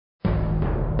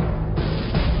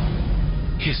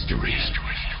history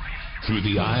through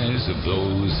the eyes of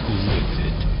those who lived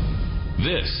it.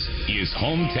 This is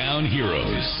Hometown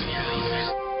Heroes,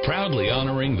 proudly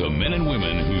honoring the men and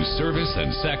women whose service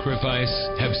and sacrifice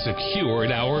have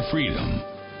secured our freedom.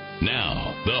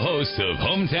 Now, the host of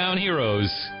Hometown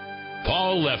Heroes,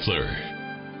 Paul Loeffler.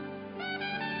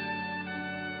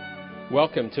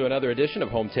 Welcome to another edition of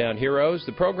Hometown Heroes,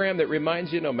 the program that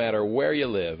reminds you no matter where you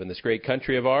live in this great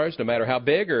country of ours, no matter how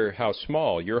big or how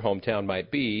small your hometown might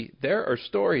be, there are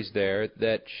stories there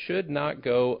that should not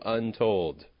go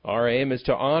untold. Our aim is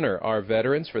to honor our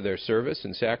veterans for their service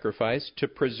and sacrifice, to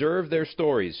preserve their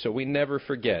stories so we never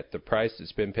forget the price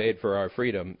that's been paid for our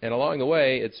freedom. And along the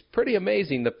way, it's pretty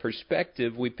amazing the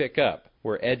perspective we pick up.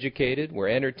 We're educated, we're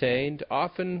entertained,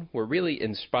 often we're really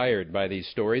inspired by these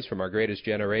stories from our greatest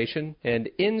generation. And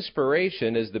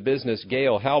inspiration is the business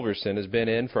Gail Halverson has been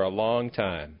in for a long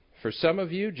time. For some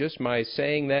of you, just my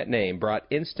saying that name brought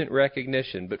instant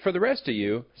recognition. But for the rest of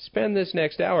you, spend this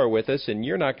next hour with us and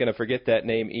you're not going to forget that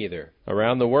name either.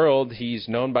 Around the world, he's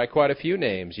known by quite a few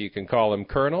names. You can call him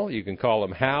Colonel, you can call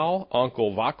him Hal,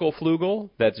 Uncle Wackelflugel,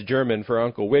 that's German for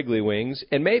Uncle Wiggly Wings,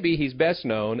 and maybe he's best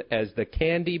known as the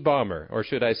Candy Bomber, or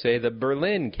should I say the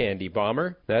Berlin Candy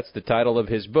Bomber. That's the title of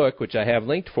his book, which I have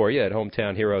linked for you at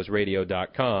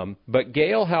hometownheroesradio.com. But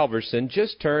Gail Halverson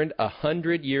just turned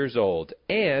 100 years old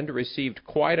and received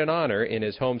quite an honor in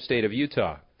his home state of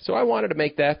Utah. So I wanted to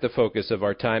make that the focus of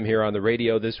our time here on the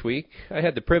radio this week. I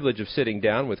had the privilege of sitting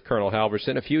down with Colonel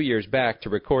Halverson a few years back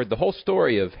to record the whole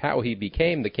story of how he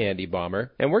became the Candy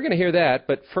Bomber. And we're going to hear that,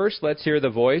 but first let's hear the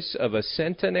voice of a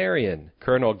centenarian,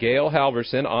 Colonel Gail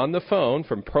Halverson, on the phone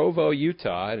from Provo,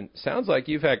 Utah. And it sounds like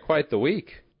you've had quite the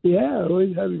week. Yeah,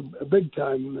 we had a big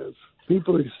time.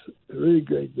 People are really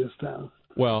great this town.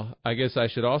 Well, I guess I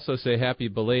should also say happy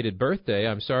belated birthday.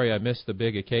 I'm sorry I missed the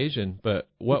big occasion, but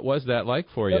what was that like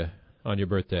for you on your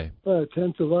birthday?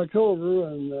 10th of October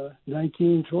in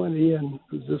 1920, and it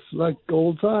was just like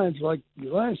old times, like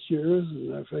last year's,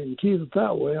 and if I can keep it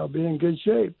that way, I'll be in good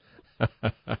shape.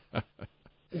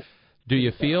 Do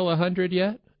you feel 100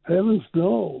 yet? Heavens,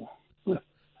 no.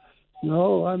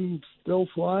 No, I'm still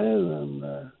flying,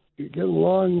 and getting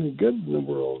along good in the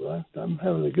world. I'm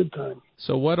having a good time.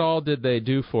 So what all did they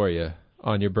do for you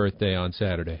on your birthday on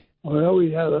Saturday? Well,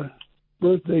 we had a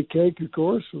birthday cake, of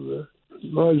course, with a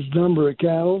large number of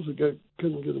candles.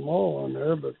 Couldn't get them all on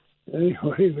there, but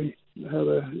anyway, we had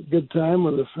a good time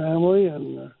with the family,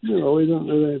 and we didn't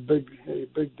do any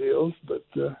big deals, but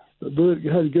had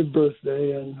a good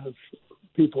birthday, and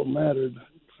people mattered,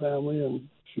 family and a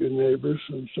few neighbors,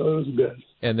 and so it was good.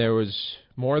 And there was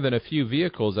more than a few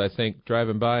vehicles, I think,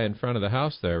 driving by in front of the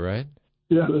house there, right?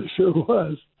 Yeah, there sure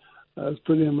was. I was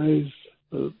pretty amazed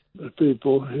at the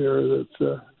people here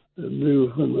that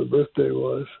knew when the birthday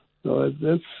was. So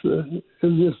it's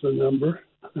just a number,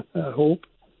 I hope.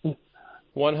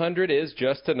 100 is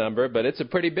just a number, but it's a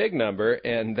pretty big number,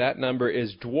 and that number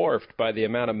is dwarfed by the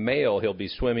amount of mail he'll be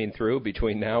swimming through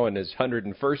between now and his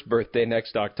 101st birthday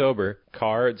next October.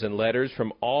 Cards and letters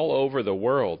from all over the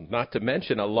world, not to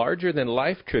mention a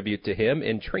larger-than-life tribute to him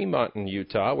in Tremont,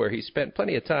 Utah, where he spent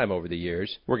plenty of time over the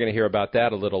years. We're going to hear about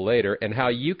that a little later, and how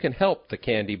you can help the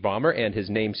Candy Bomber and his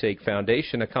namesake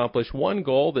foundation accomplish one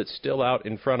goal that's still out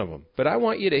in front of them. But I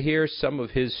want you to hear some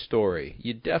of his story.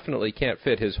 You definitely can't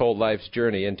fit his whole life's journey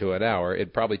into an hour.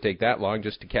 It'd probably take that long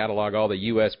just to catalog all the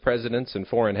U.S. presidents and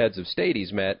foreign heads of state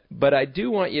he's met. But I do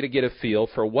want you to get a feel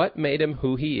for what made him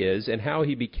who he is and how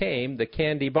he became the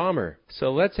Candy Bomber.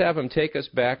 So let's have him take us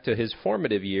back to his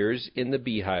formative years in the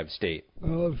Beehive State.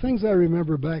 Well, the things I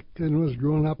remember back then was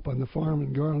growing up on the farm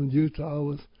in Garland, Utah,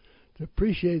 was to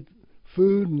appreciate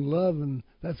food and love, and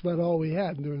that's about all we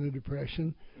had during the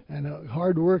Depression, and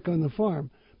hard work on the farm.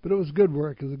 But it was good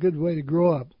work. It was a good way to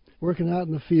grow up. Working out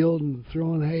in the field and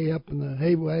throwing hay up in the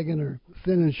hay wagon or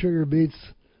thinning sugar beets,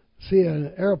 see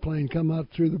an airplane come out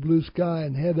through the blue sky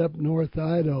and head up north to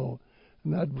Idaho.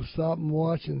 And I'd stop and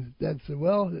watch, and Dad said,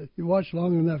 well, you watch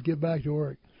long enough, get back to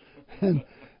work. And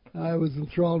I was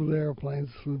enthralled with airplanes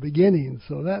from the beginning,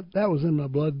 so that was in my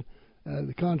blood.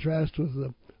 The contrast was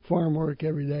the farm work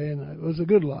every day, and it was a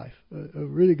good life, a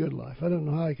really good life. I don't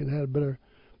know how I could have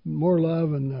more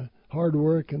love and hard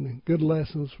work and good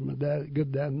lessons from a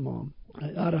good dad and mom.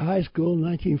 Out of high school in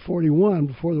 1941,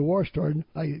 before the war started,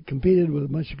 I competed with a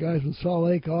bunch of guys in Salt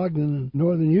Lake, Ogden, and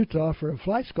northern Utah for a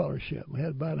flight scholarship. We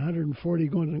had about 140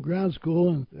 going to ground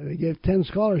school, and they gave 10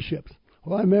 scholarships.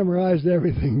 Well, I memorized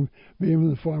everything being in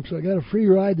the farm, so I got a free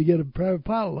ride to get a private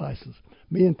pilot license,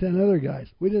 me and 10 other guys.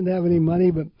 We didn't have any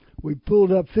money, but we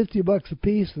pulled up $50 a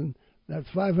piece, and that's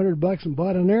 $500 and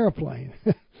bought an airplane.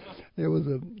 There was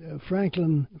a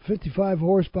Franklin 55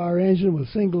 horsepower engine with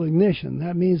single ignition.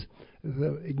 That means if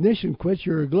the ignition quits,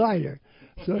 you're a glider.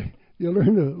 So you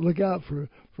learn to look out for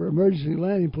emergency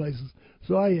landing places.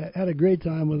 So I had a great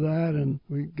time with that, and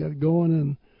we got going,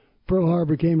 and Pearl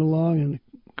Harbor came along, and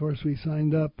of course we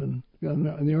signed up and got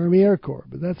in the Army Air Corps.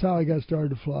 But that's how I got started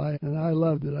to fly, and I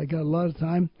loved it. I got a lot of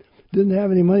time. Didn't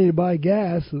have any money to buy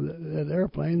gas at that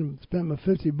airplane. Spent my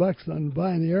 $50 on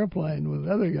buying the airplane with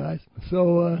other guys.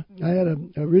 So I had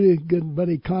a really good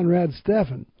buddy, Conrad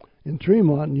Steffen, in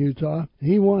Tremont, in Utah.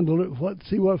 He wanted to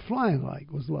see what flying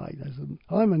was like. I said,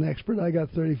 I'm an expert. I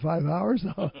got 35 hours.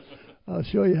 I'll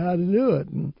show you how to do it.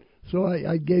 And so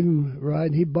I gave him a ride,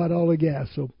 and he bought all the gas.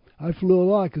 So I flew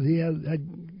a lot because he had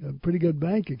a pretty good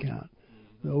bank account.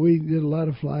 So we did a lot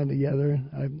of flying together.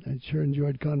 I sure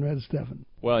enjoyed Conrad Steffen.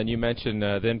 Well, and you mentioned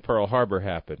then Pearl Harbor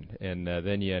happened, and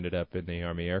then you ended up in the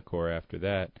Army Air Corps after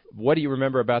that. What do you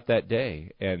remember about that day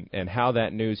and how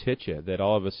that news hit you, that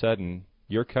all of a sudden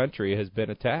your country has been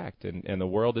attacked and the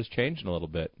world is changing a little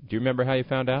bit? Do you remember how you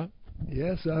found out?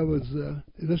 Yes, I was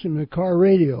listening to car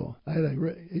radio. I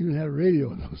even had a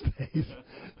radio in those days.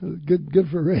 Good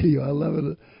for radio. I love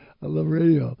it. I love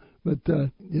radio. But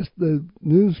just the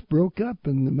news broke up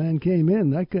and the man came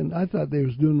in. I thought they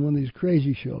was doing one of these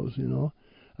crazy shows, you know.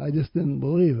 I just didn't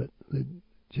believe it. The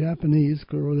Japanese,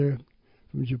 clear over there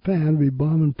from Japan, would be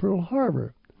bombing Pearl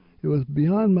Harbor. It was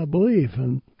beyond my belief.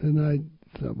 And I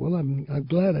thought, well, I'm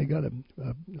glad I got a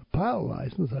pilot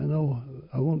license. I know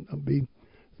I won't be.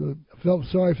 So I felt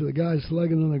sorry for the guys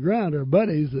slugging on the ground, our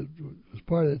buddies that was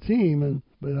part of the team.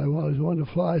 But I always wanted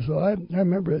to fly, so I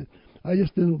remember it. I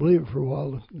just didn't believe it for a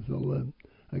while until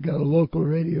I got a local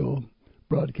radio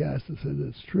broadcast that said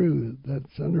it's true,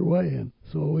 that's underway. And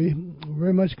so we were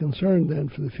very much concerned then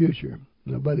for the future,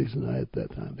 my buddies and I at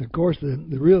that time. Of course, the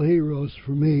real heroes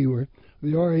for me were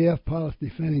the RAF pilots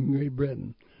defending Great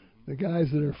Britain. The guys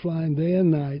that are flying day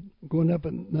and night, going up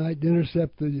at night to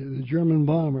intercept the German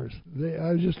bombers.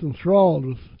 I was just enthralled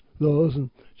with those.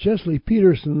 And Chesley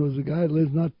Peterson was the guy that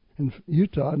lives not in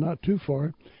Utah, not too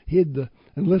far. He had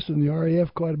enlisted in the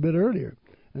RAF quite a bit earlier.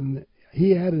 And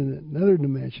he had another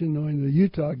dimension, knowing the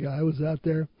Utah guy was out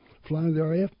there flying the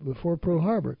RAF before Pearl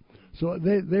Harbor. So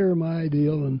they were my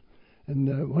ideal.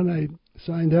 And when I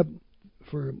signed up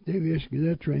for aviation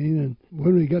cadet training, and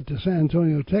when we got to San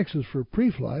Antonio, Texas for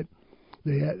pre-flight,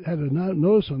 they had a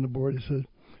notice on the board that said,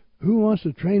 "Who wants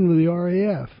to train with the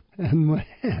RAF?" And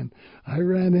man, I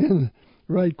ran in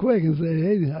right quick and said,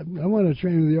 "Hey, I want to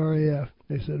train with the RAF."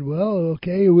 They said, "Well,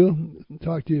 okay, we'll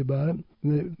talk to you about it."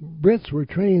 And the Brits were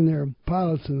training their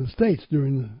pilots in the States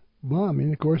during the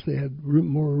bombing. Of course, they had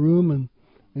more room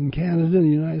in Canada and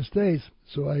the United States.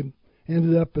 So I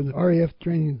ended up in RAF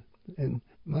training in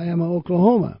Miami,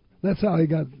 Oklahoma. That's how I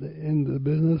got into the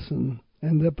business and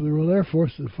ended up in the Royal Air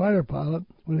Force as a fighter pilot.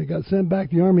 When I got sent back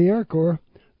to the Army Air Corps,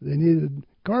 they needed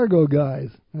cargo guys,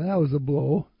 and that was a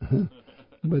blow.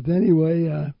 But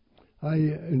anyway, I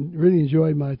really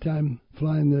enjoyed my time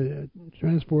flying the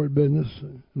transport business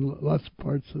in lots of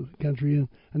parts of the country,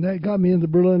 and that got me into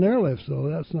Berlin Airlift, so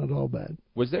that's not all bad.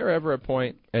 Was there ever a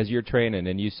point, as you're training,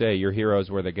 and you say your heroes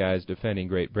were the guys defending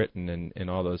Great Britain and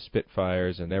all those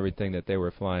Spitfires and everything that they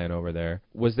were flying over there,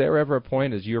 was there ever a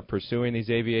point as you're pursuing these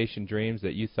aviation dreams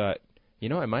that you thought, you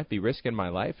know, I might be risking my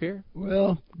life here?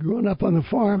 Well, growing up on the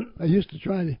farm, I used to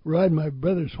try to ride my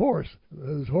brother's horse.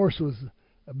 His horse was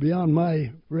beyond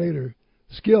my regular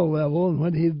skill level, and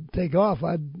when he'd take off,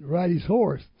 I'd ride his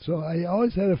horse. So I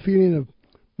always had a feeling of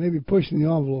maybe pushing the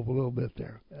envelope a little bit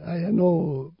there. I had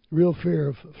no real fear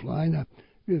of flying. A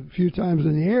few times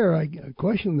in the air, I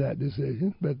questioned that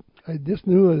decision, but I just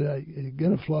knew that I was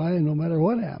going to fly no matter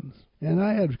what happens. And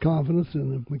I had confidence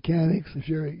in the mechanics. If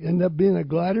you end up being a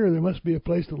glider, there must be a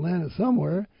place to land it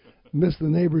somewhere. Miss the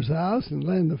neighbor's house and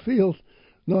land in the field.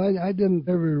 No, I didn't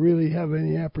ever really have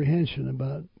any apprehension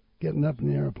about getting up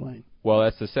in the airplane. Well,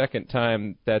 that's the second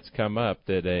time that's come up,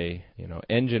 that a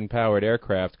engine-powered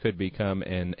aircraft could become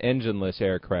an engineless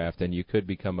aircraft, and you could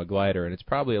become a glider. And it's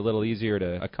probably a little easier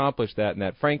to accomplish that in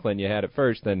that Franklin you had at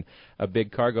first than a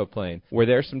big cargo plane. Were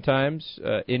there some times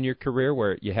in your career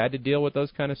where you had to deal with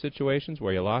those kind of situations,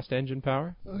 where you lost engine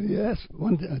power? Yes.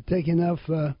 Taking off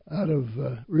out of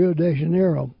Rio de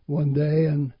Janeiro one day,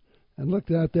 and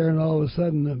looked out there, and all of a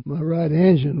sudden my right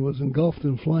engine was engulfed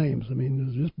in flames. I mean, it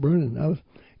was just burning. I was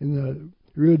in the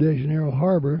Rio de Janeiro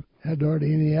harbor, had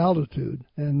hardly any altitude,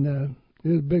 and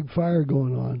there was a big fire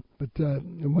going on. But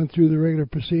it went through the regular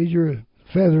procedure,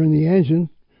 feathering the engine,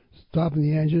 stopping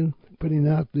the engine, putting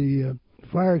out the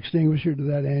fire extinguisher to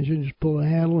that engine, just pull the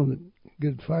handle and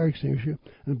get the fire extinguisher,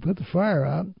 and put the fire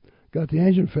out, got the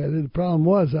engine fitted. The problem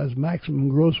was I was maximum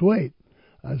gross weight.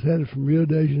 I was headed from Rio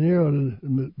de Janeiro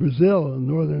to Brazil, in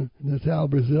northern Natal,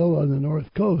 Brazil, on the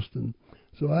north coast, and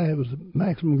so I was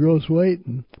maximum gross weight,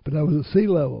 but I was at sea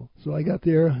level. So I got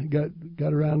there,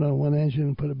 got around on one engine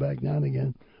and put it back down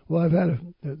again. Well, I've had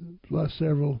lost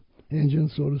several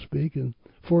engines, so to speak, and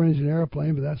 4-engine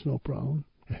airplane, but that's no problem.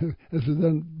 If it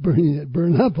doesn't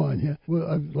burn up on you.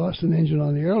 Well, I've lost an engine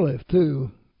on the airlift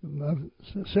too,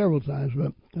 several times,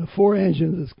 but 4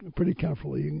 engines is pretty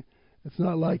comfortable. It's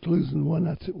not like losing one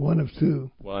of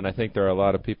two. Well, and I think there are a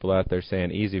lot of people out there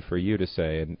saying easy for you to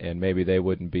say, and maybe they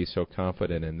wouldn't be so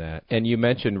confident in that. And you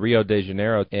mentioned Rio de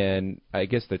Janeiro, and I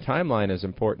guess the timeline is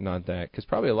important on that, because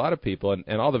probably a lot of people,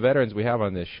 and all the veterans we have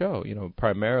on this show,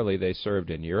 primarily they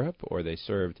served in Europe, or they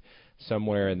served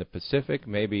somewhere in the Pacific.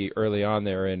 Maybe early on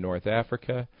they were in North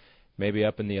Africa, maybe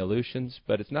up in the Aleutians,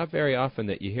 but it's not very often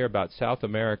that you hear about South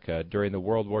America during the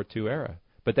World War II era.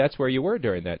 But that's where you were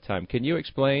during that time. Can you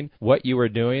explain what you were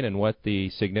doing and what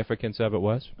the significance of it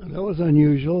was? That was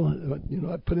unusual.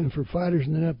 I put in for fighters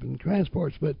and then up in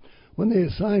transports, but when they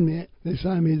assigned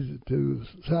me to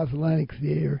South Atlantic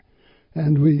Theater,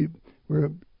 and we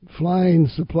were flying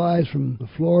supplies from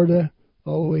Florida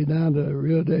all the way down to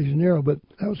Rio de Janeiro, but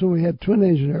that was when we had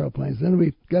twin-engine airplanes. Then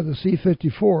we got the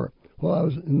C-54. While I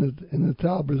was in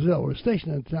Natal, Brazil. We were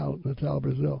stationed in Natal,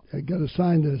 Brazil. I got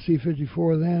assigned to the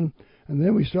C-54 then, and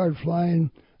then we started flying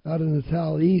out of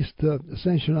Natal east to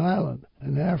Ascension Island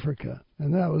in Africa,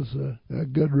 and that was a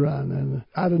good run. And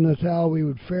out of Natal, we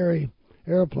would ferry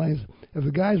airplanes. If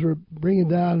the guys were bringing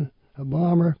down a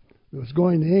bomber that was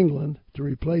going to England to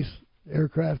replace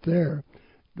aircraft there,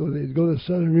 they'd go to the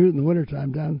southern route in the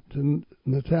wintertime down to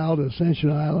Natal to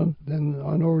Ascension Island, then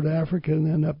on over to Africa, and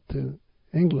then up to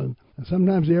England. And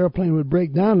sometimes the airplane would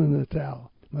break down in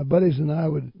Natal. My buddies and I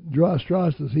would draw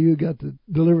straws to see who got to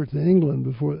deliver it to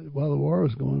England while the war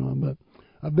was going on. But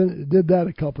did that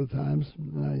a couple of times,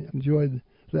 and I enjoyed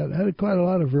that. I had quite a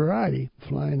lot of variety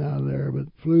flying out of there, but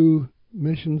flew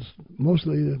missions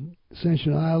mostly to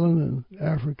Ascension Island and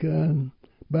Africa and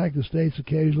back to the States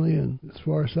occasionally, and as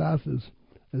far south as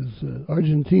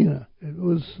Argentina. It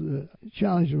was a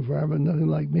challenging environment, nothing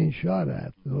like being shot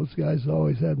at. Those guys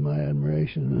always had my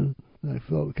admiration, and I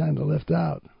felt kind of left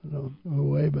out in a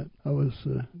way, but I was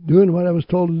doing what I was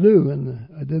told to do, and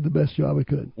I did the best job I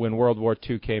could. When World War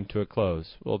II came to a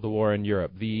close, the war in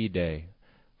Europe, VE Day,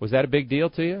 was that a big deal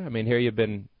to you? I mean, here you've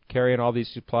been carrying all these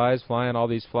supplies, flying all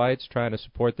these flights, trying to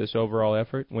support this overall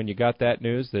effort. When you got that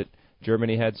news that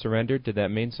Germany had surrendered, did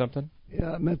that mean something?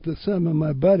 Yeah, it meant that some of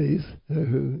my buddies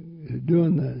who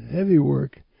doing the heavy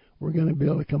work were going to be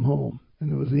able to come home.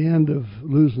 And it was the end of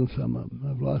losing some of them.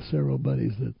 I've lost several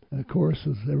buddies that, of course,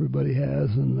 as everybody has,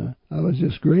 and I was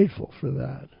just grateful for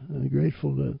that. And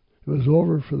grateful that it was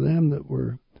over for them that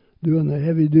were doing the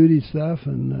heavy-duty stuff,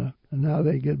 and now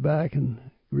they get back and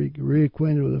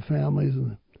reacquainted with the families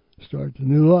and start a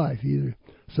new life. Either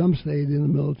some stayed in the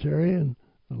military and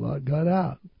a lot got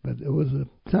out, but it was a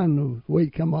ton of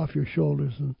weight come off your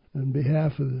shoulders on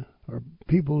behalf of our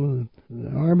people in the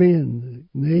Army and the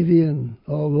Navy and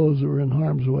all those that were in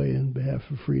harm's way in behalf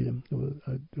of freedom. It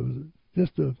was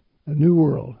just a new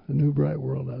world, a new bright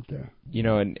world out there.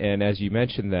 And as you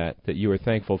mentioned that you were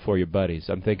thankful for your buddies,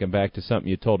 I'm thinking back to something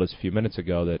you told us a few minutes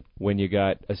ago, that when you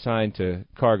got assigned to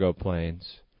cargo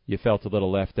planes, you felt a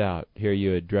little left out. Here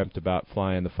you had dreamt about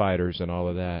flying the fighters and all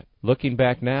of that. Looking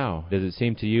back now, does it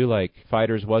seem to you like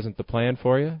fighters wasn't the plan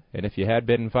for you? And if you had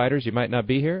been in fighters, you might not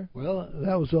be here? Well,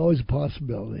 that was always a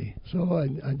possibility. So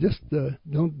I just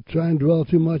don't try and dwell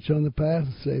too much on the past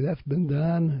and say that's been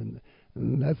done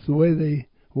and that's the way they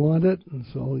want it, and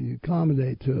so you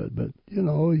accommodate to it. But,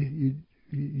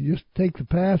 you just take the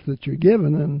path that you're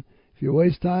given, and if you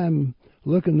waste time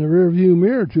look in the rearview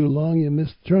mirror too long, you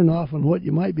miss the turnoff on what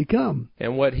you might become.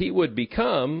 And what he would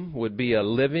become would be a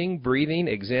living, breathing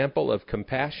example of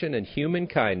compassion and human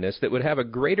kindness that would have a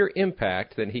greater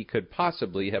impact than he could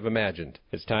possibly have imagined.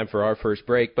 It's time for our first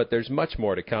break, but there's much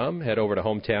more to come. Head over to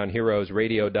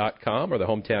HometownHeroesRadio.com or the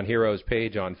Hometown Heroes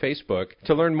page on Facebook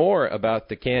to learn more about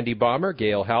the Candy Bomber,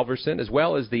 Gail Halverson, as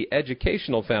well as the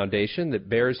educational foundation that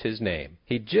bears his name.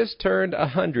 He just turned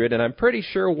 100, and I'm pretty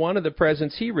sure one of the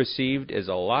presents he received treat is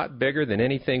a lot bigger than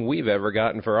anything we've ever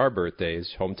gotten for our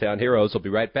birthdays. Hometown Heroes will be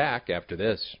right back after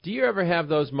this. Do you ever have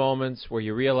those moments where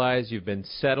you realize you've been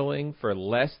settling for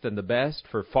less than the best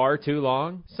for far too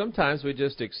long? Sometimes we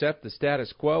just accept the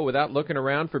status quo without looking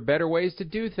around for better ways to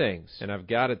do things. And I've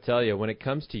got to tell you, when it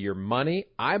comes to your money,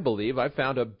 I believe I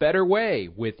found a better way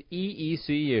with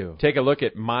EECU. Take a look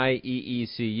at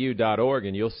myeecu.org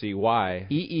and you'll see why.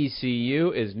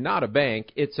 EECU is not a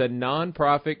bank, it's a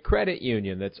nonprofit credit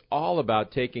union that's all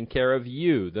about taking care of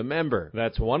you, the member.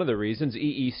 That's one of the reasons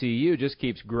EECU just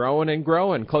keeps growing and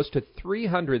growing. Close to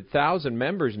 300,000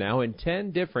 members now in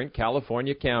 10 different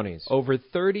California counties. Over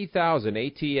 30,000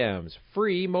 ATMs,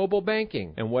 free mobile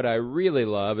banking. And what I really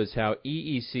love is how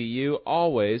EECU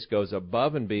always goes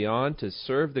above and beyond to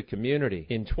serve the community.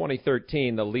 In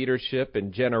 2013, the leadership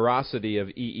and generosity of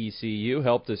EECU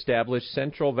helped establish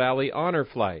Central Valley Honor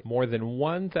Flight. More than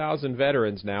 1,000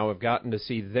 veterans now have gotten to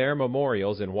see their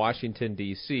memorials in Washington,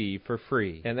 D.C. for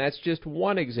free. And that's just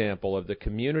one example of the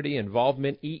community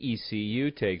involvement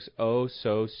EECU takes oh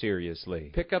so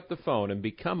seriously. Pick up the phone and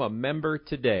become a member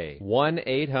today.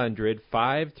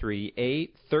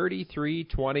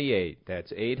 1-800-538-3328.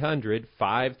 That's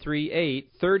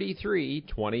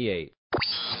 800-538-3328.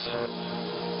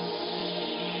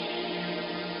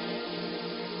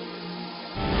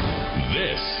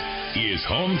 This is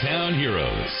Hometown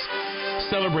Heroes,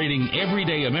 celebrating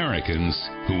everyday Americans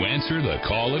who answer the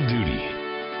call of duty.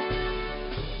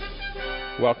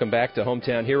 Welcome back to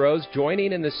Hometown Heroes.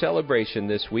 Joining in the celebration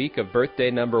this week of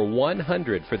birthday number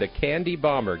 100 for the Candy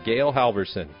Bomber, Gale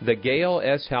Halverson. The Gale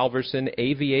S. Halverson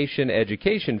Aviation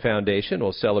Education Foundation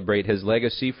will celebrate his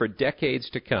legacy for decades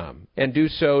to come, and do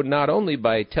so not only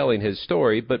by telling his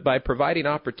story, but by providing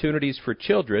opportunities for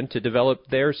children to develop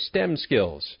their STEM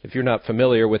skills. If you're not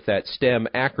familiar with that STEM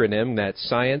acronym, that's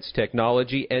science,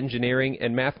 technology, engineering,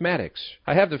 and mathematics.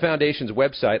 I have the foundation's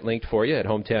website linked for you at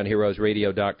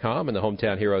hometownheroesradio.com and the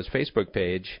Hometown Heroes Facebook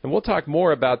page, and we'll talk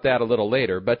more about that a little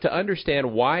later. But to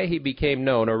understand why he became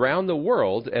known around the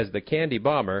world as the Candy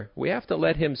Bomber, we have to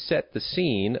let him set the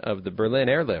scene of the Berlin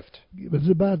airlift. It was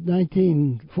about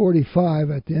 1945,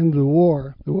 at the end of the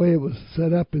war. The way it was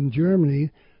set up in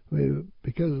Germany,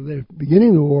 because of the beginning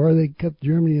of the war, they cut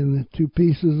Germany in the two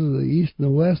pieces, the East and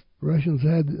the West. Russians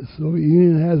had, the Soviet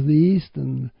Union has the East,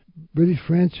 and British,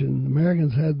 French, and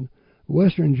Americans had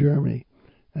Western Germany.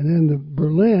 And then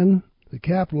Berlin, the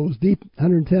capital, was deep,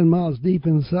 110 miles deep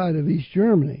inside of East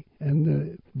Germany.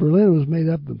 And Berlin was made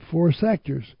up of four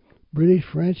sectors: British,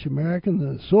 French, American,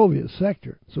 and the Soviet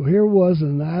sector. So here was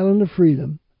an island of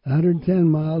freedom, 110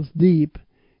 miles deep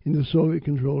into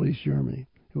Soviet-controlled East Germany.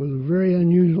 It was a very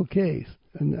unusual case.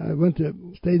 And I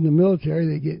stayed in the military.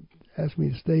 They asked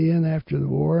me to stay in after the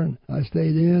war, and I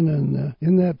stayed in. And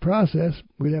in that process,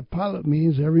 we'd have pilot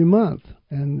meetings every month.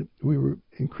 And we were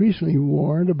increasingly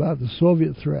warned about the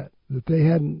Soviet threat, that they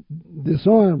hadn't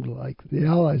disarmed like the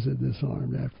Allies had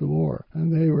disarmed after the war.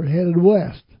 And they were headed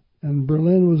west, and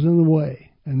Berlin was in the way.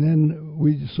 And then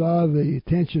we saw the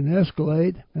tension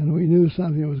escalate, and we knew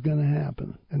something was going to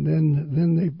happen. And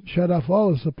then they shut off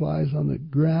all the supplies on the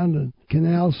ground and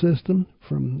canal system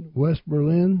from West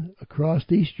Berlin across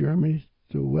East Germany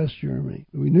to West Germany.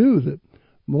 We knew that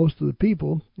most of the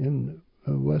people in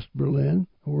West Berlin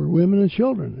were women and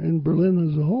children, in Berlin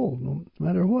as a whole, no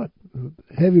matter what.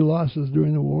 Heavy losses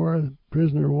during the war,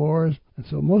 prisoner wars, and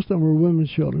so most of them were women and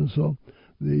children. So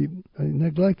I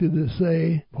neglected to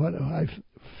say what I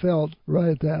felt right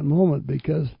at that moment,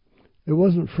 because it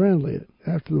wasn't friendly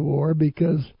after the war,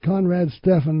 because Conrad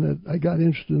Stephan, that I got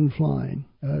interested in flying.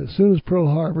 As soon as Pearl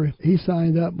Harbor, he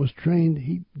signed up, was trained.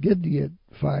 He did get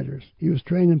fighters. He was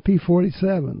trained in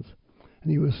P-47s,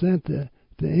 and he was sent to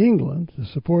England to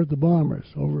support the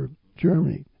bombers over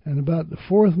Germany. And about the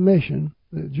fourth mission,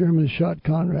 the Germans shot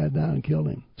Conrad down and killed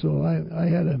him. So I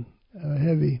had a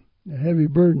heavy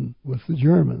burden with the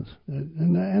Germans,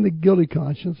 and a guilty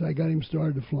conscience. I got him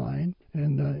started flying,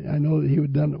 and I know that he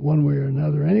would have done it one way or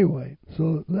another anyway.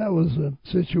 So that was the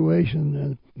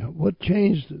situation. And what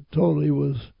changed totally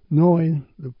was knowing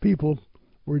the people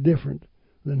were different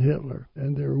than Hitler,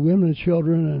 and there were women and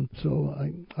children, and so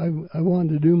I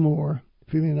wanted to do more.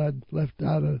 Feeling I'd left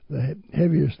out of the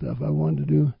heavier stuff, I wanted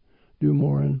to do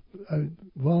more, and I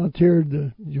volunteered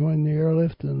to join the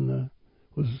airlift, and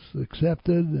was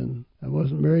accepted, and I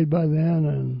wasn't married by then,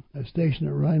 and I was stationed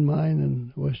at Rhein-Main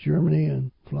in West Germany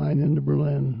and flying into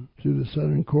Berlin through the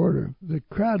southern quarter. The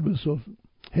crowd was so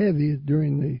heavy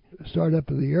during the startup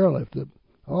of the airlift that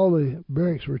all the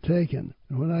barracks were taken.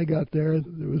 And when I got there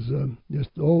was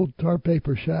just old tar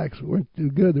paper shacks that weren't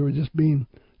too good. They were just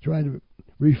trying to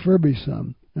refurbish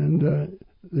some. And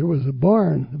there was a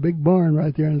barn, a big barn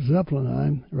right there in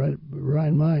Zeppelinheim, right at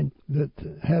Rhine-Main, that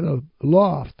had a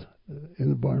loft in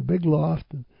the barn, big loft,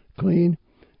 clean.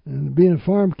 And being a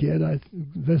farm kid, I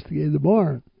investigated the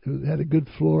barn. It had a good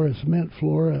floor, a cement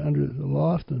floor under the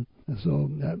loft, and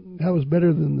so that was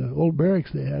better than the old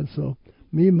barracks they had. So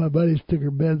me and my buddies took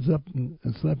our beds up and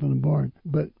slept in the barn.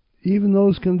 But even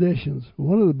those conditions,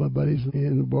 one of my buddies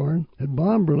in the barn had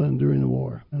bombed Berlin during the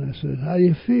war. And I said, how do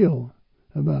you feel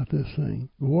about this thing?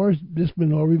 The war's just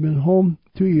been over. We've been home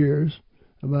 2 years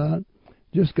about.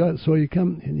 Just got, so you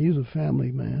come, and he's a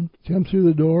family man. You come through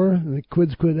the door, and the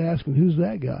kids quit asking, who's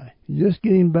that guy? You're just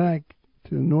getting back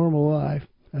to normal life,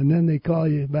 and then they call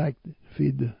you back to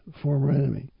feed the former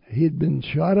enemy. He had been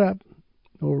shot up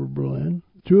over Berlin.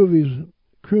 2 of his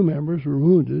crew members were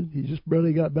wounded. He just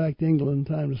barely got back to England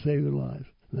in time to save their lives.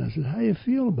 And I said, how do you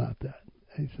feel about that?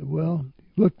 He said, well,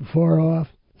 he looked far off.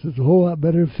 He said, it's a whole lot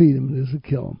better to feed him than it is to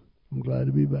kill him. I'm glad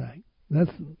to be back.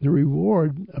 That's the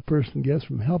reward a person gets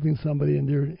from helping somebody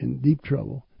in deep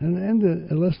trouble.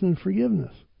 And a lesson in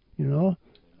forgiveness. You know,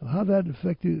 how that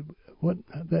affected, what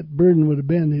that burden would have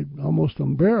been almost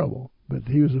unbearable. But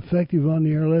he was effective on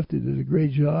the airlift. He did a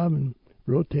great job and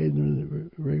rotated in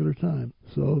a regular time.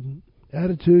 So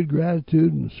attitude,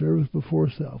 gratitude, and service before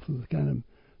self is the kind of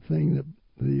thing that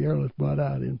the airlift brought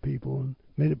out in people and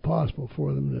made it possible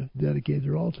for them to dedicate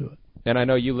their all to it. And I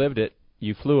know you lived it.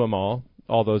 You flew them all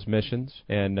those missions,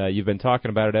 and you've been talking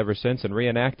about it ever since and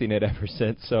reenacting it ever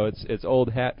since, so it's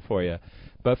old hat for you.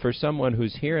 But for someone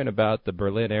who's hearing about the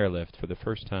Berlin airlift for the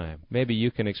first time, maybe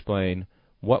you can explain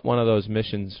what one of those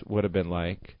missions would have been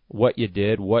like, what you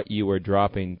did, what you were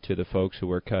dropping to the folks who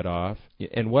were cut off,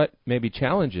 and what maybe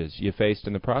challenges you faced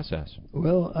in the process.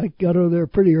 Well, I got over there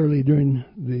pretty early during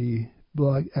the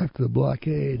after the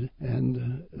blockade,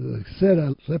 and like I said, I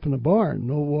slept in a barn,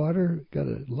 no water, got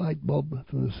a light bulb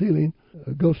from the ceiling,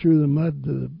 go through the mud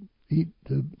to eat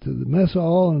to the mess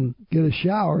hall and get a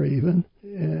shower even.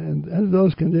 And under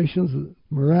those conditions, the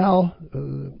morale of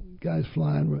the guys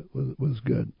flying was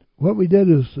good. What we did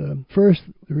is, first,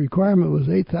 the requirement was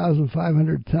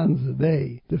 8,500 tons a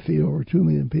day to feed over 2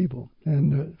 million people.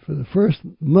 And for the first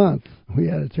month, we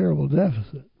had a terrible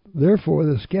deficit. Therefore,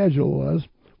 the schedule was,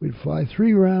 we'd fly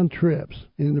 3 round trips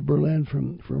into Berlin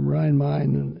from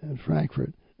Rhine-Main and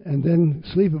Frankfurt, and then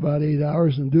sleep about 8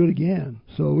 hours and do it again.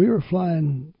 So we were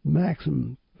flying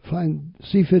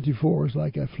C-54s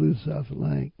like I flew the South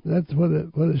Atlantic. That's what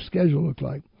a schedule looked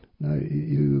like. Now,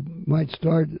 you might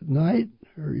start at night,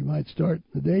 or you might start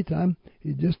in the daytime.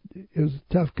 It was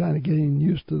tough kind of getting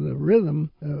used to the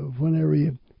rhythm of whenever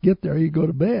you get there, you go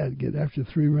to bed, get after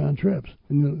 3 round trips.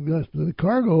 And the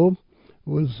cargo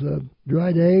was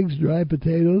dried eggs, dried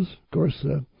potatoes. Of course,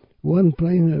 one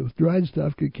plane with dried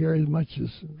stuff could carry as much as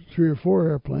 3 or 4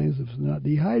 airplanes if it's not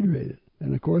dehydrated.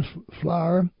 And, of course,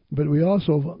 flour. But we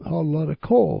also hauled a lot of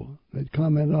coal. They'd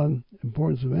comment on the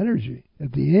importance of energy.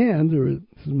 At the end, there was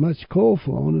as much coal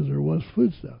flown as there was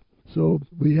foodstuff. So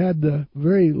we had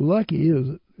very lucky,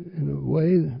 in a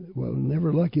way, well,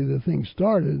 never lucky the thing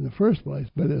started in the first place,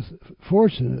 but it's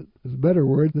fortunate, is a better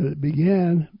word, that it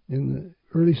began in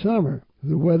the early summer.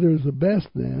 The weather is the best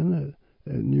then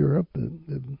in Europe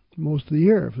most of the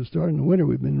year. If it started in the winter,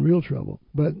 we'd been in real trouble.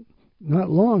 But not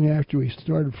long after we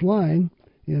started flying,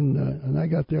 and I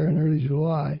got there in early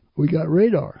July, we got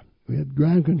radar. We had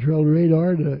ground-controlled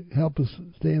radar to help us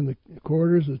stay in the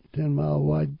corridors, the 10-mile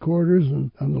wide corridors,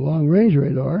 and on the long-range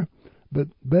radar. But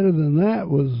better than that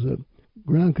was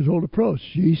ground-controlled approach,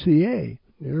 GCA.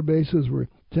 The air bases were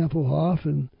Tempelhof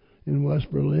in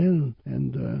West Berlin,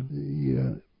 and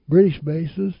the British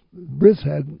bases. Brits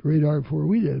had radar before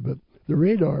we did, but the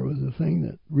radar was the thing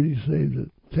that really saved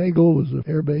it. Tegel was the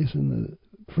air base in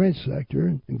the French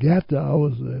sector, and Gatow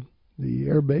was the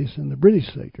air base in the British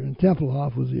sector, and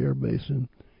Tempelhof was the air base in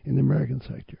the American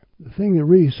sector. The thing that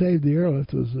really saved the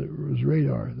airlift was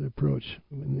radar, the approach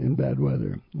in bad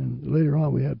weather. And later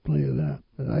on, we had plenty of that.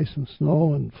 Ice and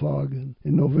snow and fog. And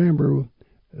in November of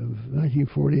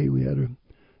 1948, we had a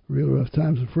real rough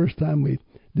time. It was the first time we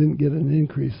didn't get an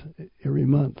increase every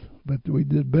month. But we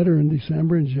did better in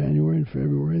December and January and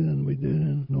February than we did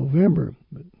in November.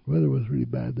 But weather was really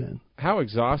bad then. How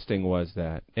exhausting was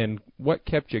that? And what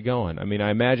kept you going? I mean,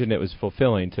 I imagine it was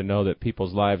fulfilling to know that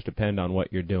people's lives depend on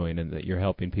what you're doing and that you're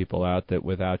helping people out that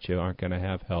without you aren't going to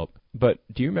have help. But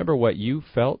do you remember what you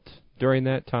felt during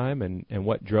that time and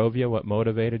what drove you, what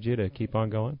motivated you to keep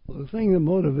on going? Well, the thing that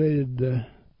motivated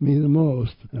me the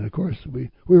most, and of course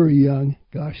we were young,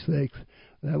 gosh sakes,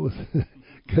 that was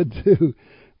good too.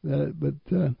 But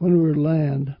when we were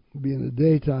land, being the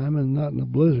daytime and not in a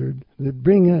blizzard, they'd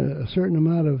bring a certain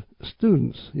amount of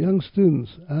students, young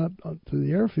students, out to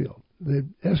the airfield. They'd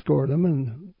escort them,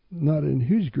 and not in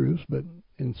huge groups, but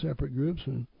in separate groups.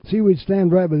 And see, we'd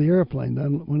stand right by the airplane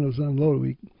when it was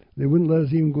unloaded. They wouldn't let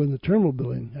us even go in the terminal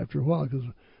building after a while, because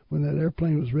when that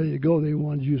airplane was ready to go, they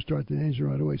wanted you to start the engine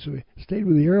right away. So we stayed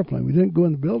with the airplane. We didn't go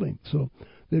in the building. So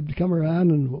they'd come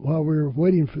around, and while we were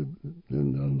waiting for to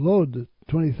unload the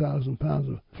 20,000 pounds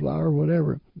of flour,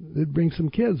 whatever, they'd bring some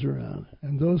kids around.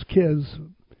 And those kids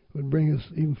would bring us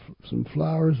even some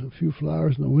flowers, a few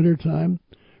flowers in the wintertime,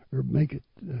 or make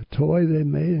a toy they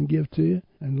made and give to you,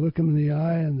 and look them in the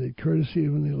eye, and they'd courtesy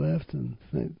when they left, and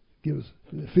give us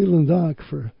vielen Dank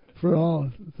for all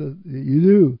that you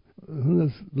do. When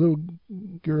those little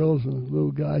girls and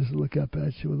little guys look up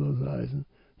at you with those eyes, and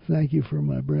thank you for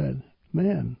my bread.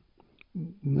 Man,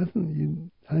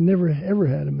 I never ever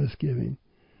had a misgiving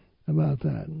about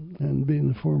that, and being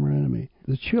the former enemy.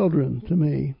 The children, to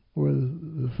me, were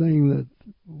the thing that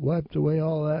wiped away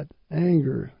all that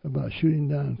anger about shooting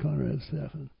down Conrad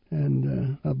Stephan,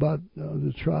 and about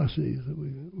the atrocities that we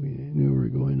knew were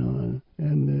going on.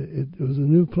 And it was a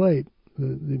new plate.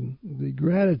 The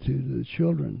gratitude of the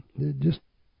children, just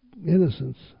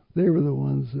innocence, they were the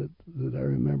ones that I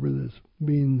remember as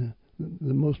being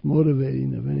the most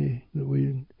motivating of any, that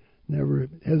we never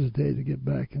hesitated to get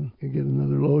back and get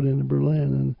another load into Berlin.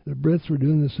 And the Brits were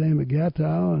doing the same at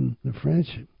Gatow, and the French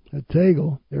at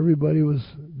Tegel. Everybody was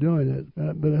doing it.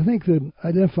 But I think that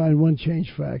identifying one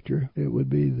change factor, it would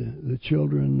be the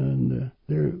children and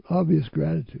their obvious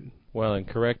gratitude. Well, and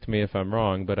correct me if I'm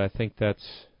wrong, but I think that's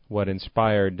what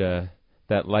inspired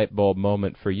that light bulb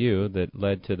moment for you that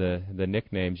led to the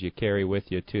nicknames you carry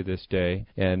with you to this day.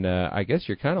 And I guess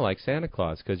you're kind of like Santa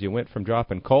Claus, because you went from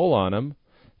dropping coal on him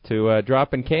to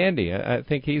dropping candy. I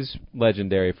think he's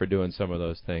legendary for doing some of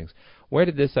those things. Where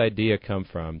did this idea come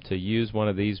from, to use one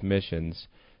of these missions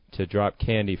to drop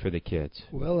candy for the kids?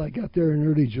 Well, I got there in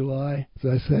early July. As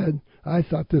I said, I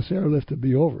thought this airlift would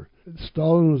be over.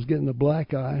 Stalin was getting a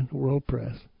black eye in the world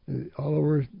press. All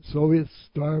over, Soviets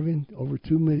starving, over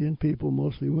 2 million people,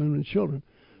 mostly women and children.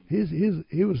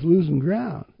 He was losing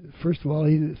ground. First of all,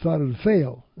 he thought it would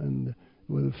fail, and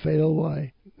would it fail,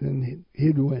 why? Then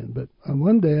he'd win. But on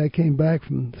one day, I came back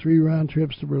from 3 round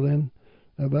trips to Berlin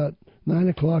about 9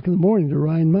 o'clock in the morning to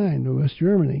Rhine-Main, to West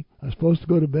Germany. I was supposed to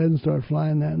go to bed and start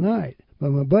flying that night.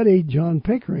 But my buddy, John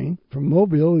Pickering, from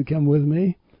Mobile, who came with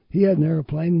me, he had an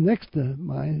airplane next to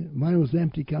mine. Mine was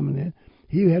empty coming in.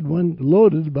 He had one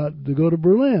loaded about to go to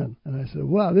Berlin. And I said,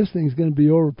 wow, this thing's going to be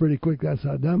over pretty quick. That's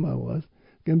how dumb I was.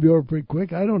 It's going to be over pretty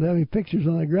quick. I don't have any pictures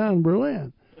on the ground in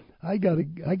Berlin. I got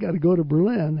to go to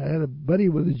Berlin. I had a buddy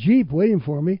with a Jeep waiting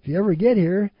for me. If you ever get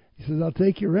here, he says, I'll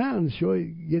take you around and show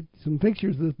you, get some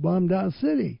pictures of this bombed out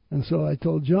city. And so I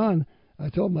told John, I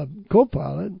told my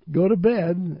co-pilot, go to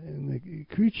bed, and the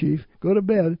crew chief, go to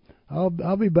bed. I'll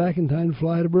be back in time to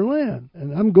fly to Berlin.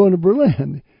 And I'm going to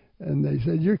Berlin. And they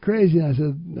said, you're crazy. And I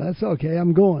said, that's okay,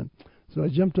 I'm going. So I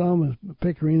jumped on with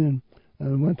Pickering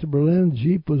and went to Berlin. The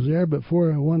Jeep was there.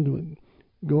 Before I wanted to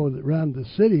go around the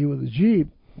city with the Jeep,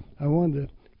 I wanted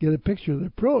to get a picture of the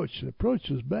approach. The approach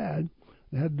was bad.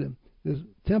 They had this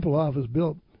temple office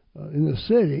built in the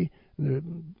city, and there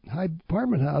were high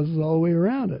apartment houses all the way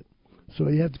around it. So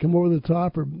you had to come over the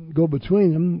top or go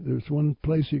between them. There's one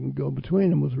place you can go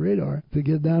between them with radar to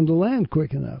get down to land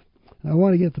quick enough. I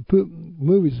want to get the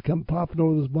movies come popping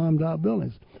over those bombed-out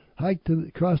buildings. Hiked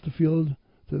across the field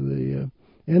to the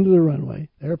end of the runway.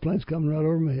 Airplanes coming right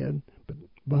over my head, but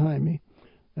behind me,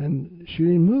 and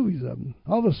shooting movies of them.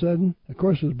 All of a sudden, of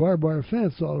course, there's barbed wire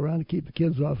fence all around to keep the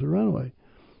kids off the runway,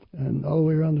 and all the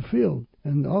way around the field.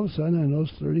 And all of a sudden, I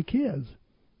noticed 30 kids,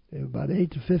 about 8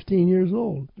 to 15 years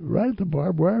old, right at the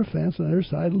barbed wire fence on the other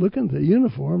side, looking at the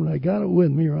uniform, and I got it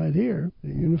with me right here, the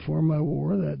uniform I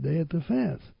wore that day at the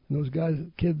fence. Those guys,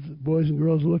 kids, boys and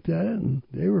girls, looked at it, and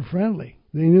they were friendly.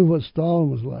 They knew what Stalin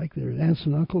was like. They were aunts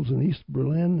and uncles in East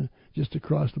Berlin, just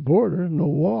across the border, no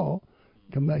wall.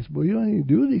 Come back and said, well, you don't even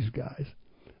do these guys.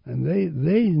 And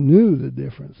they knew the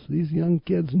difference. These young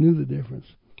kids knew the difference.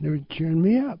 They were cheering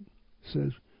me up.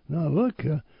 Says, now look,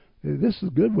 this is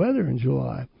good weather in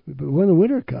July. But when the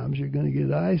winter comes, you're going to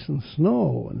get ice and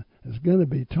snow, and it's going to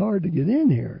be hard to get in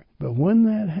here. But when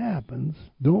that happens,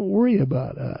 don't worry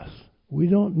about us. We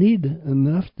don't need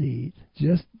enough to eat.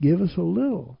 Just give us a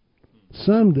little.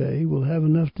 Someday we'll have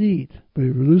enough to eat. But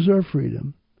if we lose our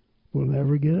freedom, we'll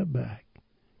never get it back.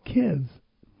 Kids,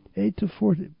 8 to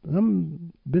 40,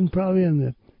 some been probably in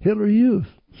the Hitler Youth,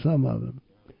 some of them.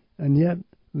 And yet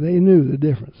they knew the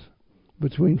difference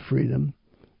between freedom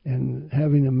and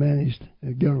having a managed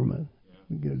government.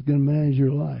 It's going to manage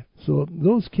your life. So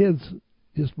those kids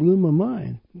just blew my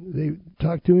mind. They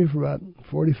talked to me for about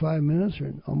 45 minutes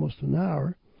or almost an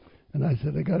hour, and I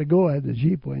said, I got to go. I had the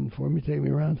Jeep waiting for me, take me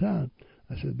around town.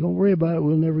 I said, don't worry about it.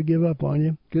 We'll never give up on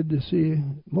you. Good to see you.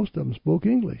 Most of them spoke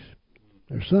English.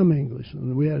 There's some English,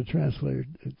 and we had a translator,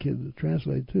 a kid that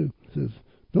translated too. Says,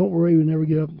 don't worry, we never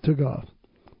give up, and took off.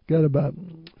 Got about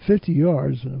 50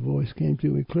 yards, and a voice came to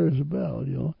me, clear as a bell,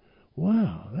 you know.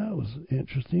 Wow, that was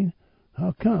interesting.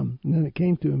 How come? And then it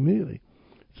came to immediately.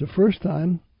 It's the first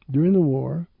time during the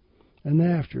war and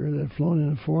after that I've flown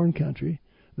in a foreign country,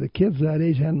 the kids that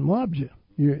age hadn't mobbed you.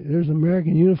 There's an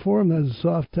American uniform, that's a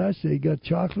soft touch. They got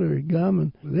chocolate or gum,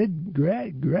 and they'd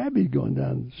grab you going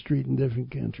down the street in different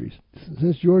countries.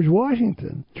 Since George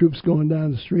Washington, troops going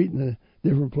down the street in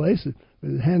different places,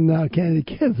 handing out candy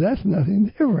to kids, that's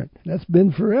nothing different. That's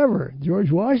been forever.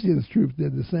 George Washington's troops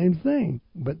did the same thing.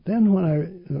 But then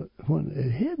when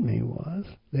it hit me was,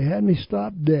 they had me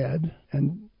stop dead,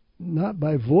 and not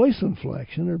by voice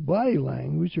inflection or body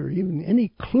language or even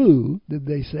any clue did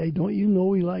they say, don't you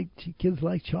know kids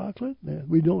like chocolate?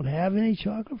 We don't have any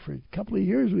chocolate. For a couple of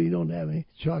years we don't have any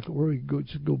chocolate where we could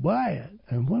just go buy it.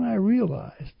 And when I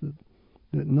realized that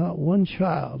not one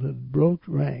child had broke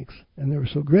ranks, and they were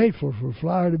so grateful for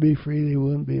flour to be free they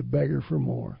wouldn't be a beggar for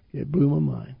more, it blew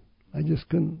my mind. I just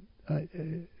couldn't,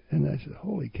 and I said,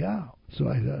 holy cow. So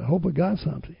I thought, I hope I got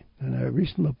something. And I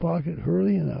reached in my pocket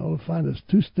hurriedly, and I found us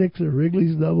 2 sticks of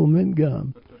Wrigley's double mint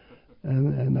gum.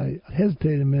 And I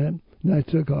hesitated a minute, and I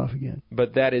took off again.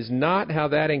 But that is not how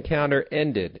that encounter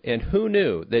ended. And who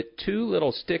knew that 2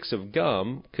 little sticks of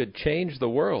gum could change the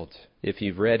world? If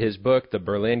you've read his book, The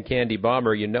Berlin Candy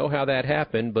Bomber, you know how that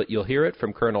happened, but you'll hear it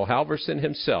from Colonel Halverson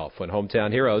himself when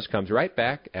Hometown Heroes comes right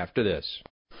back after this.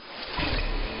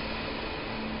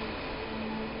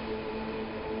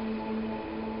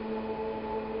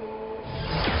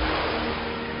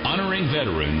 Honoring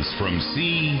veterans from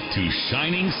sea to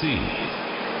shining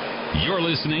sea. You're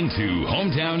listening to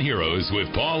Hometown Heroes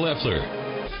with Paul Loeffler.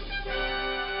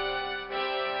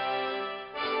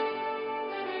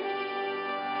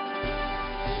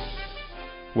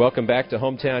 Welcome back to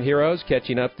Hometown Heroes,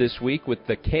 catching up this week with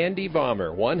the Candy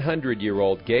Bomber,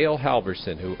 100-year-old Gail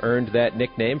Halverson, who earned that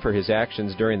nickname for his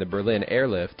actions during the Berlin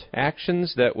airlift,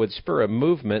 actions that would spur a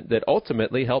movement that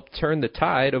ultimately helped turn the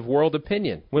tide of world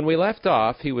opinion. When we left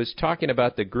off, he was talking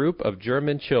about the group of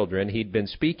German children he'd been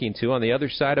speaking to on the other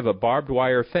side of a barbed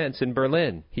wire fence in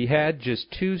Berlin. He had just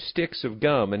 2 sticks of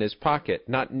gum in his pocket,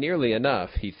 not nearly enough,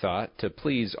 he thought, to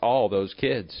please all those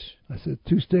kids. I said,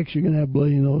 2 sticks, you're going to have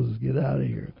bloody noses. Get out of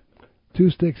here. 2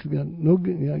 sticks are not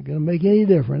going to make any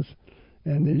difference,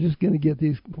 and they're just going to get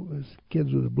these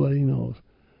kids with a bloody nose.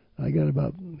 I got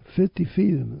about 50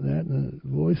 feet of that, and the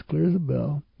voice clear as a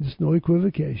bell. Just no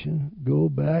equivocation. Go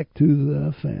back to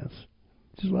the fence.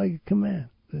 Just like a command.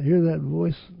 I hear that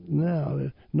voice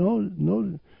now.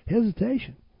 No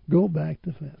hesitation. Go back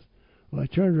to the fence. Well, I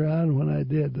turned around, and when I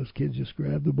did, those kids just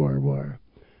grabbed the barbed wire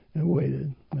and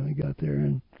waited. And I got there,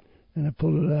 and I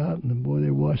pulled it out, and boy,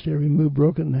 they watched every move,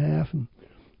 broke it in half, and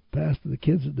passed to the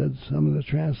kids that did some of the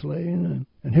translating,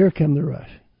 and here come the rush.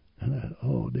 And I thought,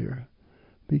 oh dear,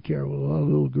 be careful, a lot of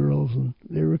little girls, and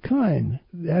they were kind.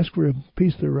 They asked for a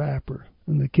piece of the wrapper,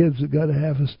 and the kids that got a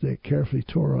half a stick carefully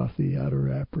tore off the outer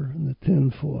wrapper and the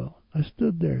tin foil. I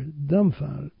stood there,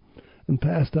 dumbfounded, and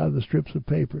passed out the strips of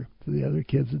paper to the other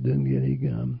kids that didn't get any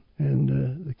gum.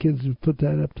 And the kids would put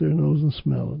that up to their nose and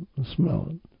smell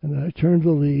it. And then I turned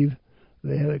to leave.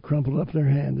 They had it crumpled up in their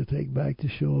hand to take back to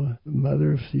show a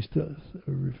mother, if she still,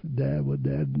 or if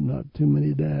dad, not too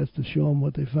many dads, to show them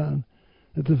what they found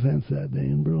at the fence that day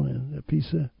in Berlin, a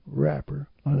piece of wrapper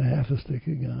on a half a stick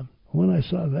of gum. When I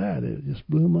saw that, it just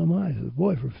blew my mind. I said,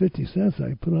 boy, for 50 cents, I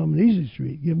could put on an Easy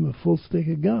Street, give them a full stick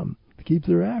of gum to keep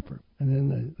the wrapper. And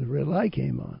then the red light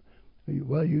came on.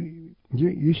 Well,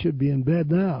 you should be in bed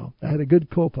now. I had a good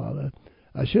co-pilot.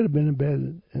 I should have been in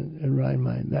bed in right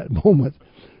mind that moment.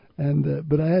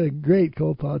 But I had a great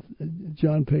co-pilot,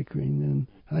 John Pickering, and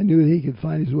I knew he could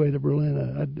find his way to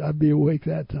Berlin. I'd be awake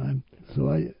that time. So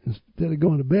instead of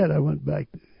going to bed, I went back.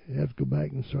 Have to go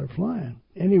back and start flying.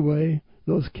 Anyway,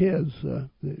 those kids, they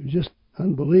were just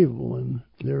unbelievable in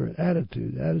their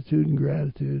attitude and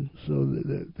gratitude. So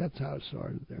that's how it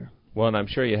started there. Well, and I'm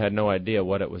sure you had no idea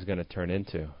what it was going to turn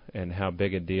into and how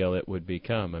big a deal it would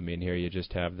become. I mean, here you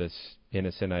just have this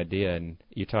innocent idea, and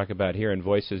you talk about hearing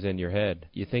voices in your head.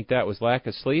 You think that was lack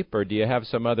of sleep, or do you have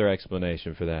some other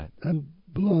explanation for that? I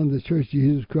belong to the Church of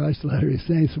Jesus Christ of Latter-day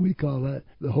Saints, and we call that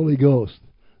the Holy Ghost.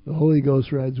 The Holy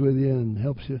Ghost rides with you and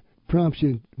helps you, prompts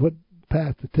you what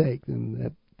path to take, and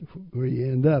that where you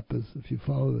end up is if you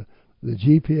follow the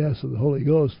GPS of the Holy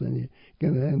Ghost, then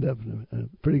you're going to end up in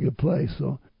a pretty good place.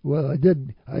 So, well, I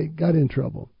got in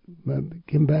trouble. I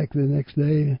came back the next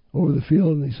day over the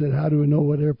field, and they said, how do we know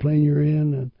what airplane you're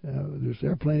in? And there's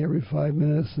airplane every 5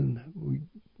 minutes, and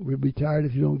we'll be tired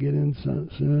if you don't get in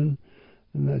soon.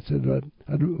 And I said,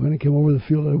 when I came over the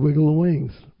field, I'd wiggle the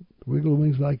wings. Wiggle the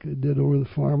wings like I did over the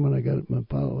farm when I got my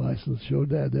pilot license. Show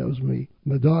Dad that was me.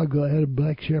 My dog, I had a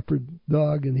black shepherd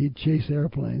dog, and he'd chase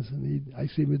airplanes. And I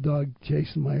see my dog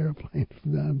chasing my airplane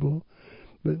from down below.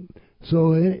 But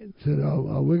so I said,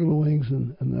 I'll wiggle the wings,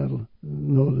 and that'll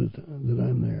know that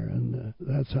I'm there. And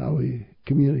that's how we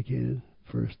communicated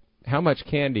first. How much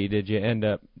candy did you end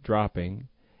up dropping?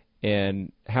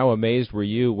 And how amazed were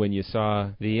you when you saw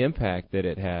the impact that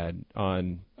it had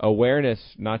on awareness,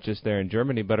 not just there in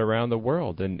Germany, but around the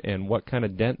world, and what kind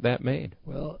of dent that made?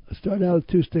 Well, I started out with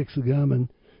 2 sticks of gum, and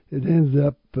it ended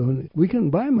up, we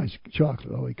couldn't buy much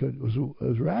chocolate. All we could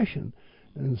was ration.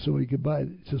 And so we could buy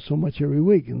just so much every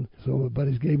week. And so my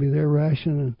buddies gave me their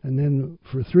ration, and then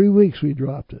for 3 weeks we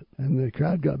dropped it. And the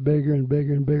crowd got bigger and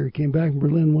bigger and bigger. Came back from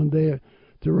Berlin one day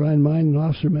to Rhine-Main, an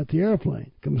officer met the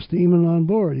airplane. Come steaming on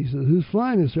board. He says, who's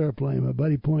flying this airplane? My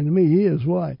buddy pointed to me. He is.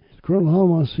 Why? Colonel Hahn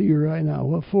wants to see you right now.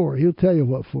 What for? He'll tell you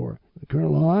what for.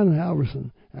 Colonel Hahn and Halverson.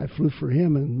 I flew for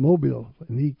him in Mobile,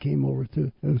 and he came over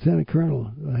too. Lieutenant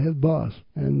Colonel, the head boss.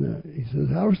 And he says,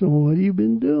 Halverson, well, what have you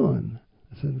been doing?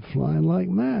 I said, flying like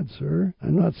mad, sir.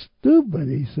 I'm not stupid,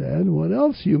 he said. What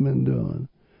else you been doing?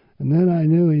 And then I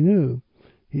knew he knew.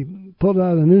 He pulled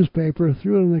out a newspaper,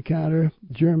 threw it on the counter,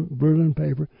 German Berlin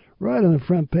paper, right on the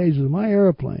front page of my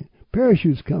airplane.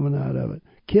 Parachutes coming out of it.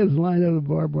 Kids lined up at the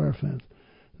barbed wire fence.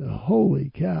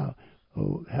 Holy cow.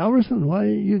 Oh, Halverson, why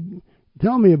didn't you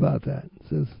tell me about that? He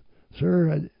says,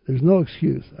 sir, there's no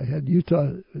excuse. I had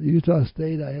Utah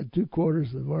State. I had 2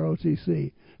 quarters of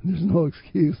ROTC. There's no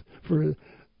excuse for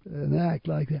an act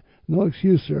like that. No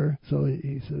excuse, sir. So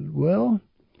he said, well,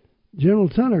 General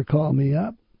Tunner called me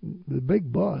up. The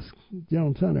big boss,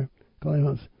 General Tunner, called him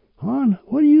up and said, Hahn,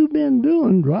 what have you been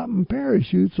doing dropping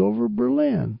parachutes over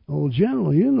Berlin? Oh,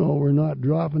 General, you know we're not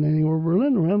dropping anywhere in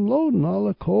Berlin. We're unloading all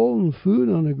the coal and food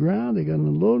on the ground. They got an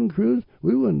unloading crews.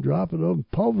 We wouldn't drop it over,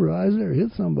 pulverize it or hit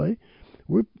somebody.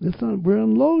 We're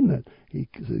unloading it. He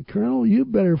said, Colonel, you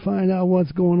better find out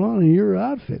what's going on in your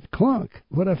outfit. Clunk.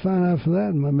 What I found out from that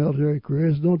in my military career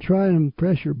is don't try and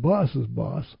impress your boss's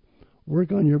boss.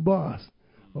 Work on your boss.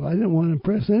 Well, I didn't want to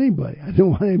impress anybody. I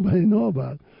didn't want anybody to know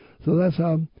about it. So that's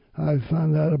how I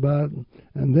found out about it.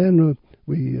 And then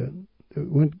we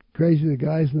went crazy. The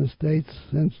guys in the States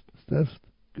sent stuff,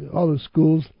 all the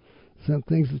schools sent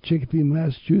things to Chicopee,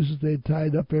 Massachusetts. They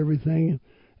tied up everything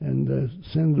and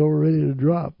sent it over ready to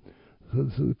drop. So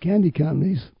the candy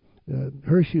companies,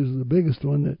 Hershey was the biggest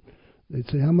one, that they'd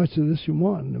say, how much of this you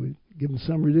want? And we'd give them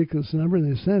some ridiculous number, and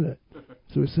they send it.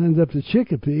 So we send it up to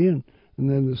Chicopee, and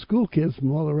then the school kids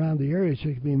from all around the area,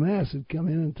 Chicopee, Mass, would come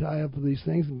in and tie up these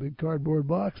things in big cardboard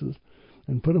boxes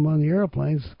and put them on the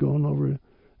airplanes going over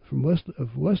from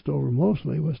Westover,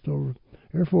 mostly, Westover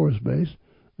Air Force Base,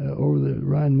 over the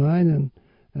Rhine-Main,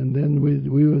 and then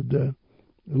we would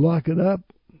lock it up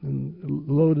and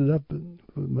load it up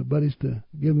with my buddies to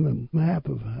give them a map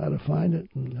of how to find it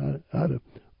and how to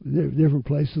different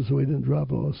places so we didn't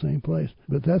drop it all the same place.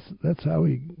 But that's how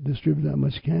we distributed that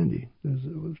much candy.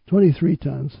 It was 23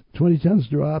 tons. 20 tons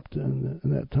dropped in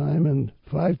that time, and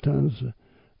 5 tons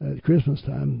at Christmas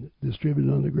time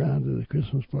distributed on the ground to the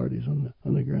Christmas parties on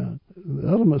the ground.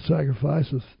 The ultimate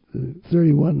sacrifice was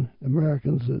 31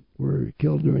 Americans that were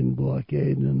killed during the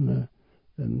blockade, and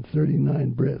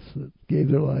 39 Brits that gave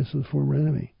their lives to the former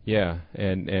enemy. Yeah,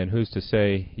 and who's to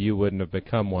say you wouldn't have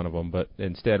become one of them, but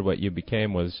instead what you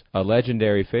became was a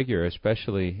legendary figure,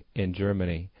 especially in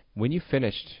Germany. When you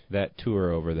finished that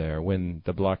tour over there, when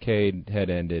the blockade had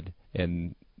ended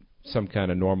and some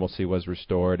kind of normalcy was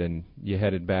restored and you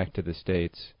headed back to the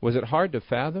States, was it hard to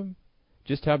fathom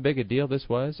just how big a deal this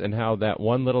was and how that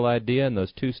one little idea and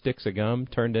those 2 sticks of gum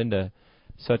turned into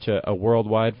such a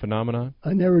worldwide phenomenon?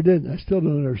 I never did. I still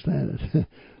don't understand it.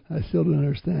 I still don't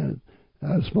understand it.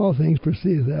 Small things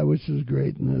preceded that, which is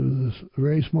great, and it was a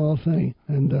very small thing.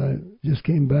 And I just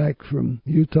came back from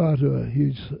Utah to a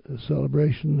huge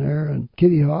celebration there, and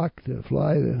Kitty Hawk to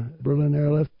fly the Berlin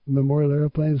Airlift Memorial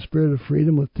Airplane, the Spirit of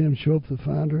Freedom, with Tim Shope, the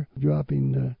founder,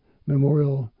 dropping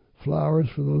memorial flowers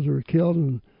for those who were killed,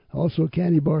 and also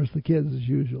candy bars to kids as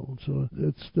usual. So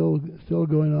it's still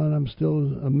going on. I'm still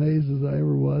as amazed as I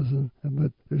ever was.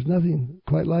 But there's nothing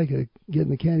quite like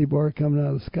getting a candy bar coming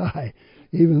out of the sky,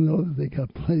 even though they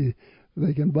got plenty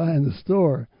they can buy in the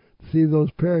store. To see those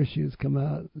parachutes come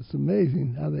out, it's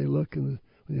amazing how they look. And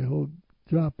when He'll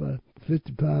drop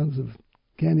 50 pounds of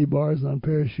candy bars on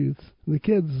parachutes. The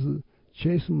kids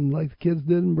chase them like the kids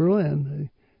did in Berlin.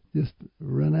 They just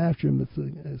run after him. It's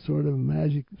a sort of a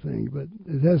magic thing, but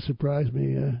it has surprised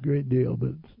me a great deal.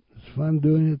 But it's fun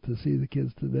doing it to see the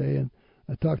kids today. And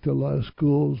I talk to a lot of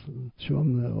schools and show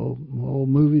them the old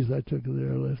movies I took of the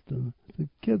airlift, and the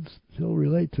kids still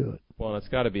relate to it. Well, it's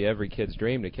got to be every kid's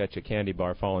dream to catch a candy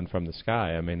bar falling from the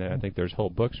sky. I mean, I think there's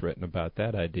whole books written about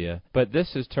that idea. But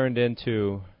this has turned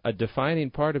into a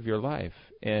defining part of your life,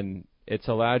 and it's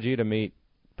allowed you to meet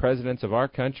presidents of our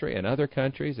country and other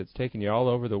countries. It's taken you all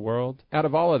over the world. Out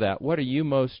of all of that, what are you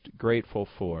most grateful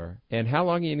for? And how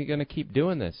long are you going to keep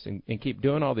doing this and keep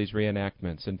doing all these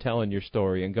reenactments and telling your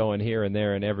story and going here and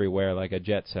there and everywhere like a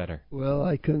jet setter? Well,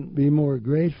 I couldn't be more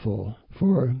grateful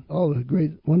for all the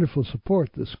great, wonderful support,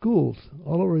 the schools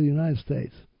all over the United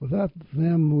States. Without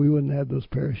them, we wouldn't have those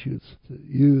parachutes to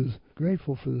use.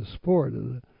 Grateful for the support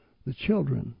of the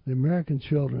children, the American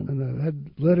children. And I've had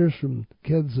letters from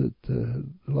kids that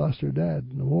lost their dad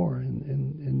in the war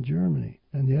in Germany.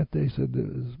 And yet they said that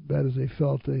as bad as they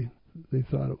felt, they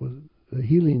thought it was a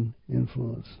healing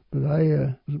influence. But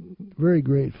I was very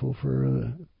grateful for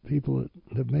the people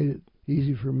that have made it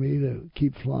easy for me to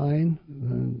keep flying,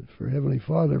 and for Heavenly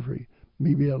Father for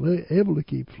me being able to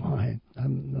keep flying.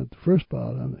 I'm not the first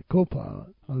pilot, I'm the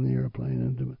co-pilot on the airplane,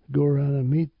 and to go around and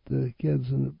meet the kids,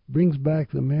 and it brings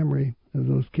back the memory of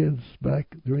those kids back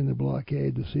during the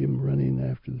blockade, to see them running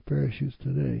after the parachutes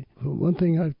today. So one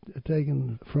thing I've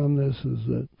taken from this is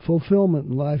that fulfillment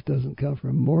in life doesn't come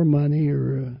from more money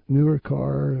or a newer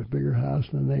car or a bigger house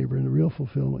than a neighbor, and the real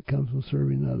fulfillment comes from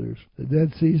serving others. The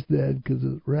Dead Sea's dead because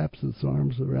it wraps its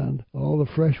arms around all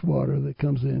the fresh water that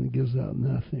comes in and gives out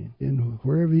nothing. And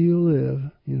wherever you live,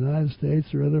 United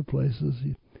States or other places,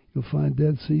 you'll find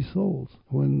Dead Sea souls.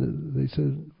 When they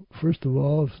said, first of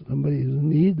all, if somebody is in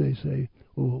need, they say,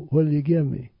 well, what did you give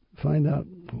me? Find out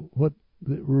what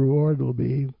the reward will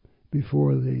be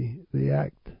before they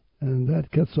act. And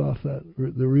that cuts off the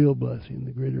real blessing,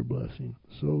 the greater blessing.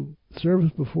 So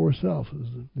service before self is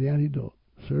the antidote.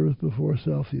 Service before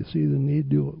self. You see the need,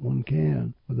 do what one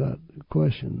can without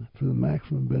question for the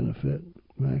maximum benefit,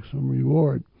 maximum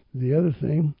reward. The other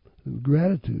thing is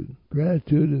gratitude.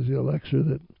 Gratitude is the elixir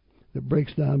that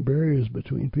breaks down barriers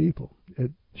between people.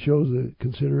 It shows a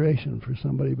consideration for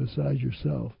somebody besides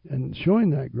yourself. And showing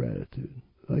that gratitude,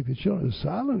 like the children, is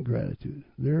silent gratitude.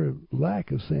 Their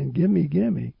lack of saying, gimme,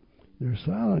 gimme, their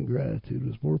silent gratitude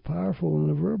was more powerful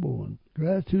than a verbal one.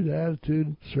 Gratitude,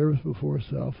 attitude, service before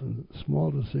self, and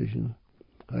small decisions.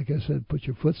 Like I said, put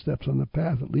your footsteps on the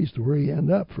path at least to where you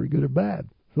end up, for good or bad.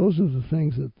 Those are the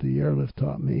things that the airlift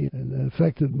taught me and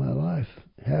affected my life,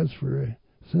 has for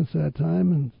since that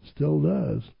time and still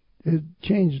does. It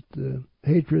changed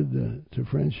hatred to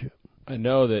friendship. I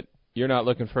know that you're not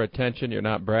looking for attention, you're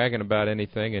not bragging about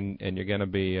anything, and you're going to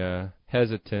be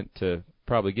hesitant to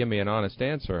probably give me an honest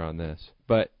answer on this.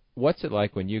 But what's it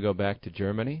like when you go back to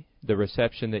Germany? The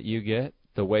reception that you get,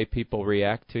 the way people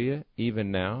react to you,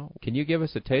 even now? Can you give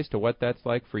us a taste of what that's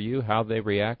like for you, how they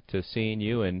react to seeing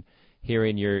you and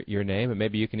hearing your name? And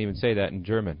maybe you can even say that in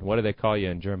German. What do they call you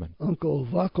in German? Uncle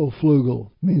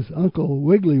Wackelflugel means Uncle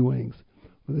Wiggly Wings,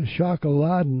 with a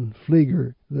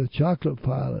Schokoladenflieger, the chocolate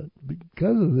pilot.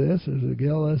 Because of this, there's a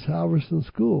G.L.S. Halverson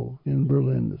School in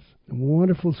Berlin. It's a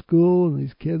wonderful school, and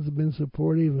these kids have been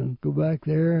supportive, and go back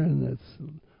there, and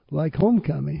it's like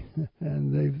homecoming.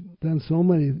 And they've done so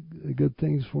many good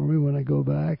things for me when I go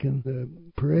back, and the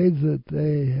parades that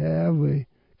they have,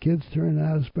 kids turn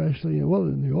out, especially, well,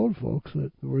 and the old folks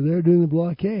that were there during the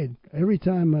blockade. Every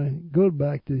time I go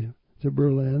back to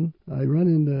Berlin, I run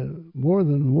into more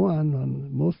than one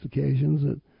on most occasions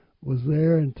that was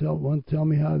there and tell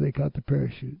me how they caught the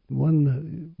parachute.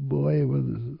 One boy,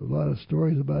 with a lot of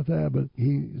stories about that, but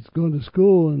he was going to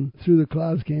school and through the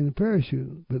clouds came the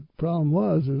parachute. But the problem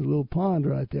was there's a little pond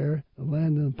right there,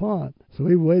 land in the pond. So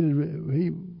he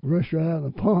rushed right out in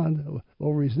the pond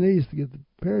over his knees to get the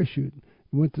parachute.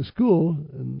 Went to school,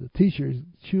 and the teacher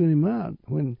chewing him out.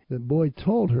 When the boy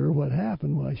told her what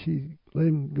happened, why, she let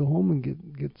him go home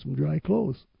and get some dry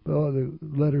clothes. Oh, the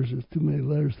letters, there's too many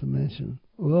letters to mention.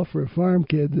 Well, for a farm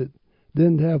kid that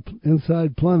didn't have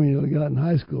inside plumbing until he got in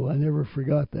high school, I never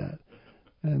forgot that.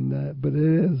 And but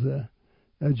it is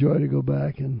a joy to go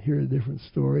back and hear different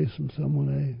stories from someone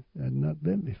I had not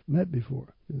met before.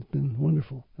 It's been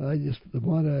wonderful. I just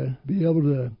want to be able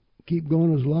to keep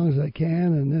going as long as I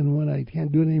can, and then when I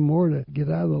can't do it anymore, to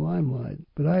get out of the limelight.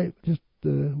 But I just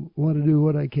want to do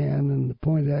what I can, and the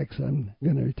point X, I'm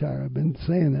going to retire. I've been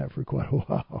saying that for quite a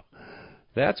while.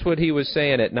 That's what he was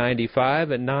saying at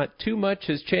 95, and not too much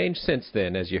has changed since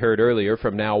then, as you heard earlier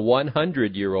from now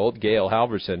 100-year-old Gail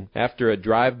Halverson. After a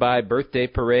drive-by birthday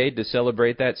parade to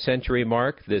celebrate that century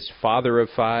mark, this father of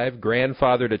 5,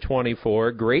 grandfather to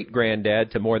 24,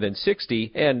 great-granddad to more than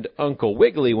 60, and Uncle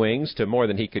Wiggly Wings to more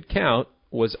than he could count,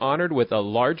 was honored with a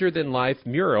larger-than-life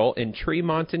mural in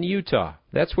Tremonton, Utah.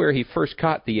 That's where he first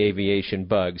caught the aviation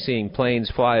bug, seeing planes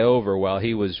fly over while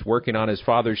he was working on his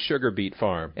father's sugar beet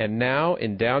farm. And now,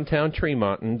 in downtown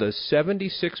Tremonton, the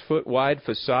 76-foot-wide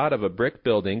facade of a brick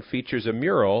building features a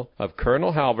mural of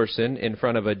Colonel Halverson in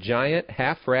front of a giant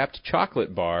half-wrapped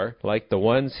chocolate bar, like the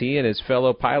ones he and his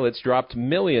fellow pilots dropped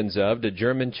millions of to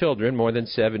German children more than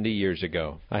 70 years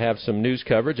ago. I have some news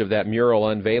coverage of that mural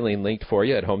unveiling linked for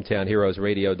you at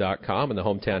hometownheroesradio.com and the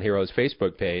Hometown Heroes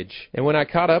Facebook page. And when I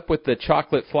caught up with the chocolate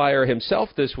flyer himself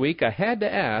this week, I had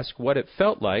to ask what it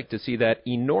felt like to see that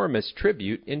enormous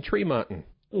tribute in Tremonton.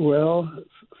 Well, it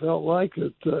felt like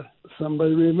that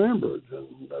somebody remembered, and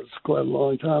that's quite a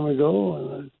long time ago,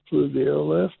 and I flew the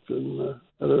airlift and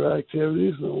other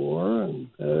activities in the war, and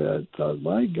I thought,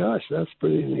 my gosh, that's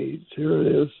pretty neat. Here it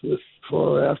is, this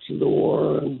far after the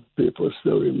war, and people are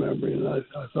still remembering. I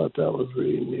thought that was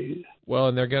really neat. Well,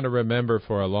 and they're going to remember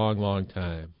for a long, long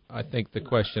time. I think the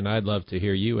question I'd love to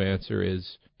hear you answer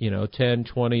is, 10,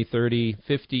 20, 30,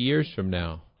 50 years from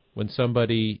now, when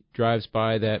somebody drives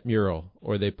by that mural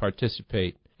or they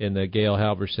participate in the Gail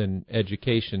Halverson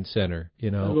Education Center, I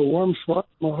have a warm spot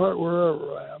in my heart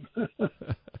wherever I am.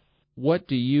 What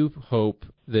do you hope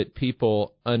that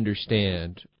people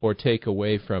understand or take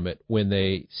away from it when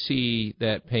they see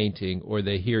that painting or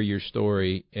they hear your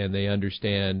story and they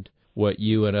understand what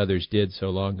you and others did so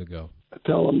long ago? I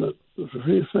tell them that there's a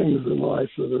few things in life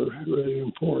that are really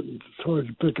important. It's hard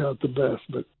to pick out the best,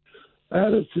 but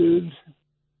attitude,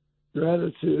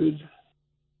 gratitude,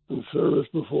 and service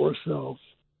before self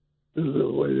is the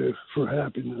way for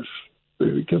happiness.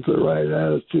 If you get the right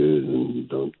attitude and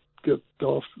don't get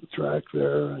off the track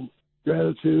there, and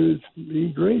gratitude, be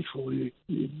grateful. You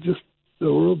just,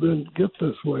 the world didn't get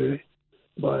this way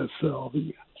by itself.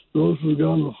 Those who've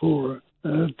gone before.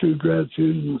 Attitude,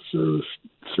 gratitude, and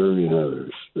serving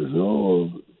others. There's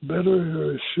no better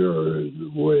or surer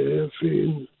way of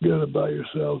feeling good about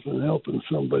yourself than helping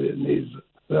somebody that needs it.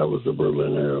 That was the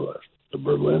Berlin airlift. The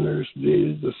Berliners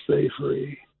needed to stay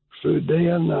free, flew day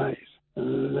and night,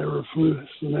 and they never flew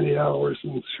so many hours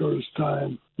in the shortest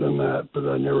time than that, but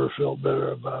I never felt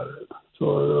better about it.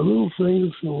 So the little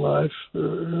things in life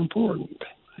are important.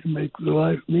 They make the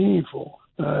life meaningful.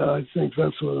 I think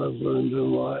that's what I've learned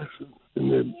in life. In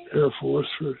the Air Force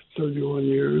for 31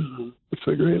 years. And it's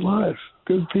a great life.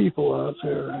 Good people out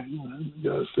there in the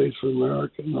United States of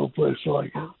America. No place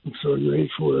like it. I'm so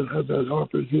grateful to have that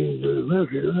opportunity to live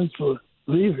here and to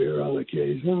leave here on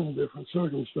occasion in different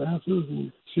circumstances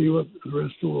and see what the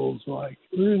rest of the world's like.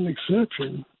 We're an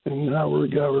exception in how we're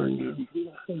governed.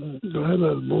 Glad I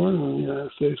was born in the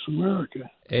United States of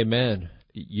America. Amen.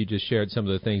 You just shared some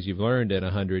of the things you've learned in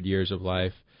 100 years of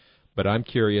life. But I'm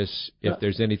curious if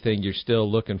there's anything you're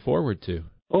still looking forward to.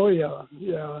 Oh, yeah.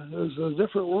 There's a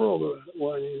different world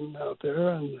winding out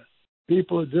there, and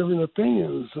people have different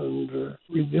opinions, and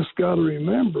we just got to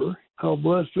remember how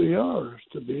blessed we are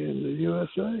to be in the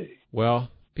USA. Well,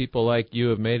 people like you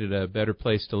have made it a better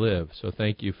place to live, so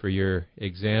thank you for your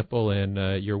example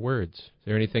and your words. Is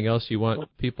there anything else you want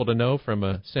people to know from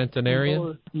a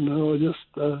centenarian? No, just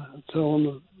tell them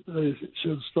that they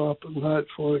should stop at night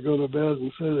before they go to bed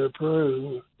and say their prayers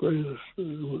and pray that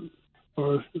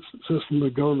our system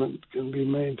of government can be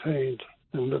maintained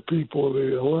and the people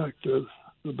we elect are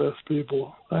the best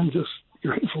people. I'm just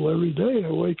grateful every day I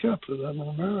wake up that I'm an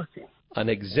American. An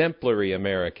exemplary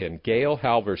American, Gail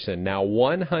Halverson, now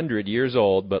 100 years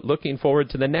old, but looking forward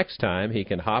to the next time he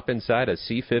can hop inside a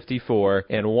C-54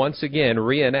 and once again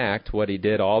reenact what he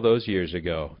did all those years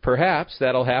ago. Perhaps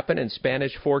that'll happen in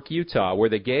Spanish Fork, Utah, where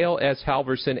the Gail S.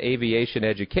 Halverson Aviation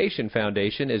Education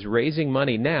Foundation is raising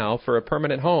money now for a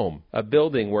permanent home, a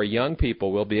building where young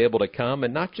people will be able to come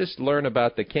and not just learn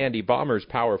about the Candy Bomber's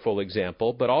powerful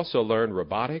example, but also learn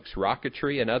robotics,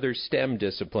 rocketry, and other STEM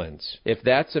disciplines. If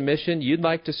that's a mission you'd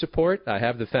like to support, I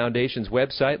have the Foundation's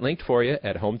website linked for you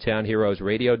at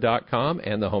hometownheroesradio.com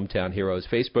and the Hometown Heroes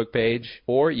Facebook page,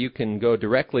 or you can go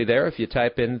directly there if you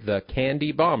type in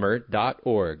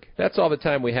thecandybomber.org. That's all the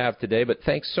time we have today, but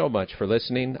thanks so much for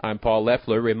listening. I'm Paul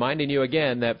Loeffler, reminding you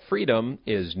again that freedom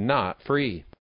is not free.